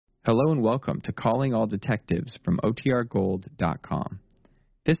Hello and welcome to Calling All Detectives from OTRGold.com.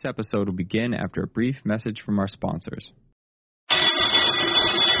 This episode will begin after a brief message from our sponsors.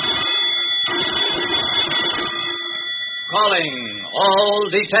 Calling all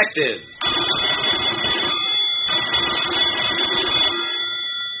detectives.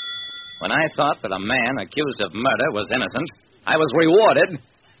 When I thought that a man accused of murder was innocent, I was rewarded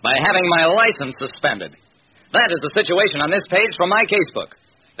by having my license suspended. That is the situation on this page from my casebook.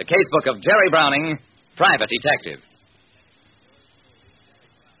 The casebook of Jerry Browning, private detective.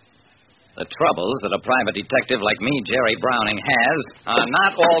 The troubles that a private detective like me, Jerry Browning, has are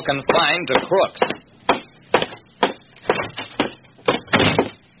not all confined to crooks.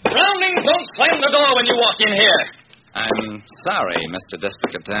 Browning, don't slam the door when you walk in here. I'm sorry, Mr.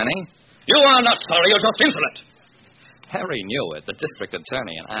 District Attorney. You are not sorry, you're just insolent. Harry Newitt, the district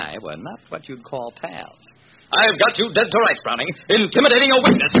attorney, and I were not what you'd call pals. I've got you dead to rights, Browning. Intimidating a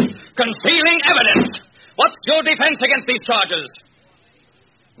witness. Concealing evidence. What's your defense against these charges?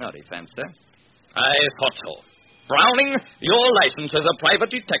 No defense, sir. I thought so. Browning, your license as a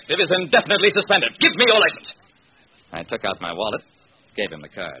private detective is indefinitely suspended. Give me your license. I took out my wallet, gave him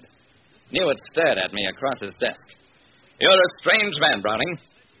the card. Newitt stared at me across his desk. You're a strange man, Browning.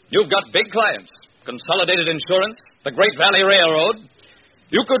 You've got big clients. Consolidated Insurance, the Great Valley Railroad.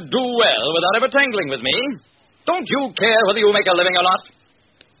 You could do well without ever tangling with me. Don't you care whether you make a living or not?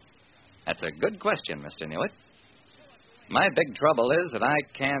 That's a good question, Mr. Newitt. My big trouble is that I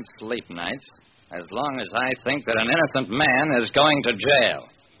can't sleep nights as long as I think that an innocent man is going to jail.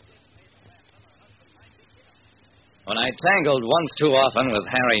 When I tangled once too often with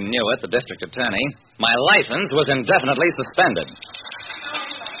Harry Newitt, the district attorney, my license was indefinitely suspended.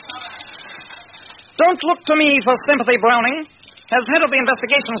 Don't look to me for sympathy, Browning. As head of the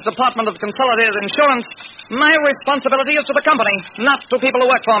investigations department of Consolidated Insurance, my responsibility is to the company, not to people who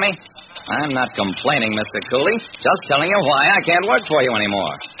work for me. I'm not complaining, Mr. Cooley. Just telling you why I can't work for you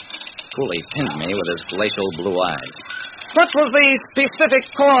anymore. Cooley pinned me with his glacial blue eyes. What was the specific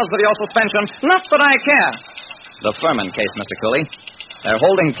cause of your suspension? Not that I care. The Furman case, Mr. Cooley. They're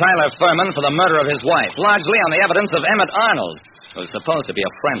holding Tyler Furman for the murder of his wife, largely on the evidence of Emmett Arnold, who's supposed to be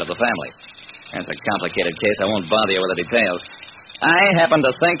a friend of the family. It's a complicated case. I won't bother you with the details. I happen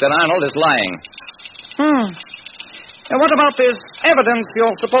to think that Arnold is lying. And what about this evidence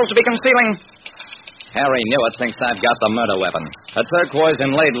you're supposed to be concealing? Harry Newitt thinks I've got the murder weapon. A turquoise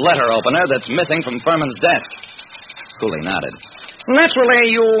inlaid letter opener that's missing from Furman's desk. Cooley nodded. Naturally,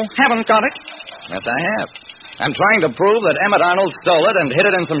 you haven't got it. Yes, I have. I'm trying to prove that Emmett Arnold stole it and hid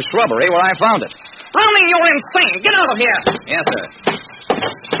it in some shrubbery where I found it. Browning, you're insane. Get out of here. Yes, sir.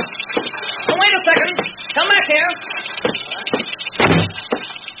 Oh, wait a second. Come back here.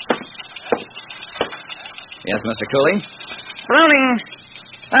 Yes, Mr. Cooley? Browning,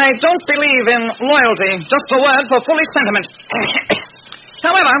 I don't believe in loyalty. Just a word for foolish sentiment.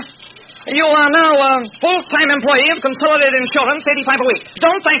 However, you are now a full-time employee of Consolidated Insurance, $85 a week.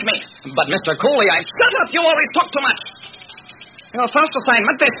 Don't thank me. But, Mr. Cooley, Shut up! You always talk too much. Your first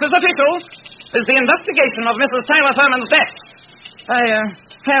assignment, this is official, is the investigation of Mrs. Tyler Furman's death. I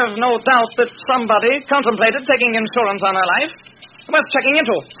have no doubt that somebody contemplated taking insurance on her life. Worth checking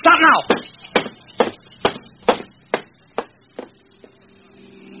into. Stop now!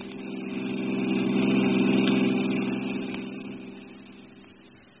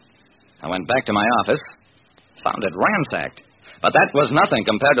 I went back to my office, found it ransacked. But that was nothing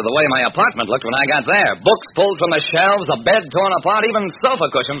compared to the way my apartment looked when I got there. Books pulled from the shelves, a bed torn apart, even sofa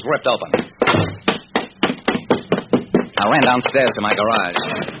cushions ripped open. I ran downstairs to my garage.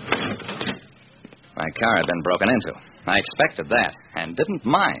 My car had been broken into. I expected that, and didn't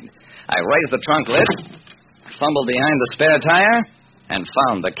mind. I raised the trunk lid, fumbled behind the spare tire, and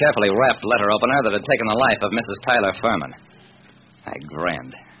found the carefully wrapped letter opener that had taken the life of Mrs. Tyler Furman. I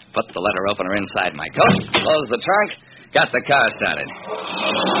grinned. Put the letter opener inside my coat, closed the trunk, got the car started.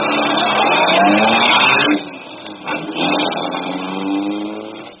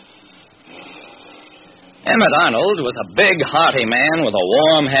 Emmett Arnold was a big, hearty man with a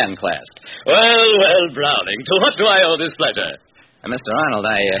warm hand clasp. Well, Browning, to what do I owe this pleasure? Mr. Arnold,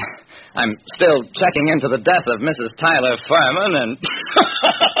 I'm still checking into the death of Mrs. Tyler Furman and...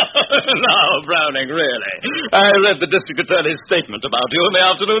 No, Browning, really. I read the district attorney's statement about you in the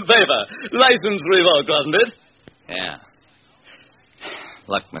afternoon paper. License revoked, wasn't it? Yeah.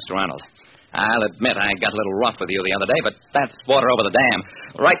 Look, Mr. Arnold, I'll admit I got a little rough with you the other day, but that's water over the dam.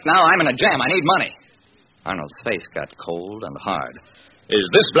 Right now, I'm in a jam. I need money. Arnold's face got cold and hard. Is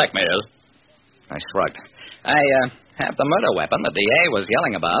this blackmail? I shrugged. I have the murder weapon the DA was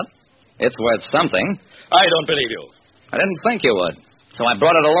yelling about. It's worth something. I don't believe you. I didn't think you would. So I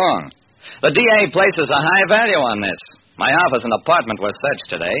brought it along. The DA places a high value on this. My office and apartment were searched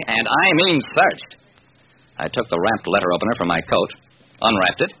today, and I mean searched. I took the wrapped letter opener from my coat,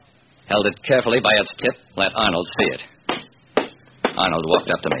 unwrapped it, held it carefully by its tip, let Arnold see it. Arnold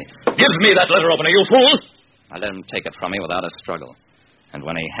walked up to me. Give me that letter opener, you fool! I let him take it from me without a struggle. And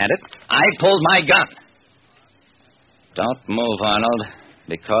when he had it, I pulled my gun. Don't move, Arnold,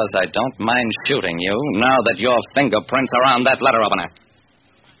 because I don't mind shooting you now that your fingerprints are on that letter opener.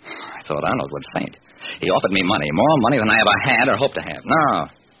 I thought Arnold would faint. He offered me money, more money than I ever had or hoped to have.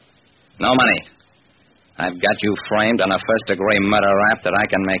 No money. I've got you framed on a first-degree murder rap that I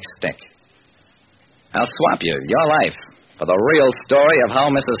can make stick. I'll swap you, your life, for the real story of how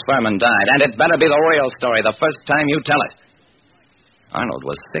Mrs. Furman died. And it better be the real story the first time you tell it. Arnold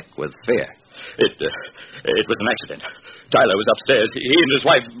was sick with fear. It was an accident. Tyler was upstairs. He and his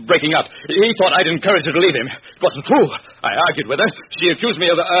wife breaking up. He thought I'd encouraged her to leave him. It wasn't true. I argued with her. She accused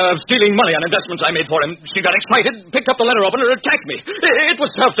me of stealing money on investments I made for him. She got excited, picked up the letter opener, and attacked me. It was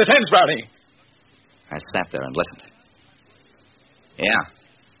self-defense, Browning. I sat there and listened. Yeah,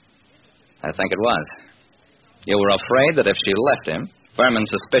 I think it was. You were afraid that if she left him,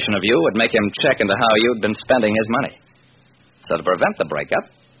 Furman's suspicion of you would make him check into how you'd been spending his money. So to prevent the breakup,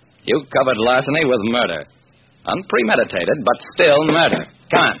 you covered larceny with murder. Unpremeditated, but still murder.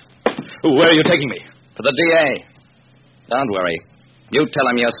 Come on. Where are you taking me? To the DA. Don't worry. You tell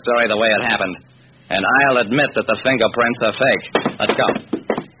him your story the way it happened, and I'll admit that the fingerprints are fake. Let's go.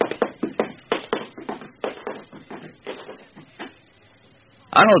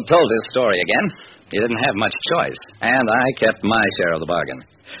 Arnold told his story again. He didn't have much choice, and I kept my share of the bargain.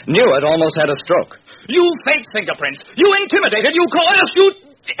 Newitt almost had a stroke. You faked fingerprints. You intimidated. You coerced. You...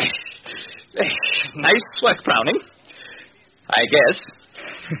 Nice work, Browning. I guess.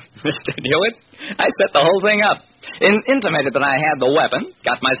 Mr. Newitt, I set the whole thing up. Intimated that I had the weapon,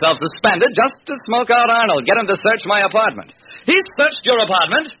 got myself suspended just to smoke out Arnold, get him to search my apartment. He searched your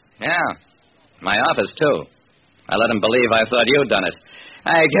apartment? Yeah. My office, too. I let him believe I thought you'd done it.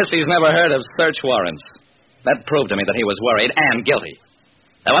 I guess he's never heard of search warrants. That proved to me that he was worried and guilty.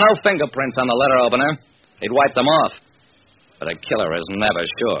 There were no fingerprints on the letter opener. He'd wiped them off. But a killer is never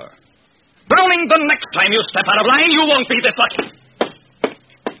sure. Browning, the next time you step out of line, you won't be this lucky.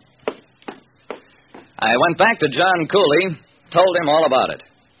 I went back to John Cooley, told him all about it.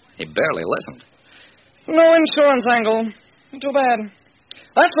 He barely listened. No insurance angle. Too bad.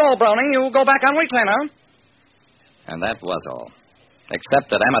 That's all, Browning. You go back on retainer. And that was all. Except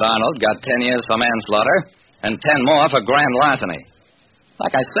that Emmett Arnold got 10 years for manslaughter and 10 more for grand larceny.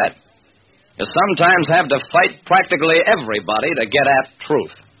 Like I said, you sometimes have to fight practically everybody to get at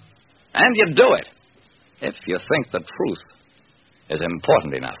truth. And you do it if you think the truth is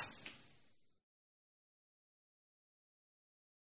important enough.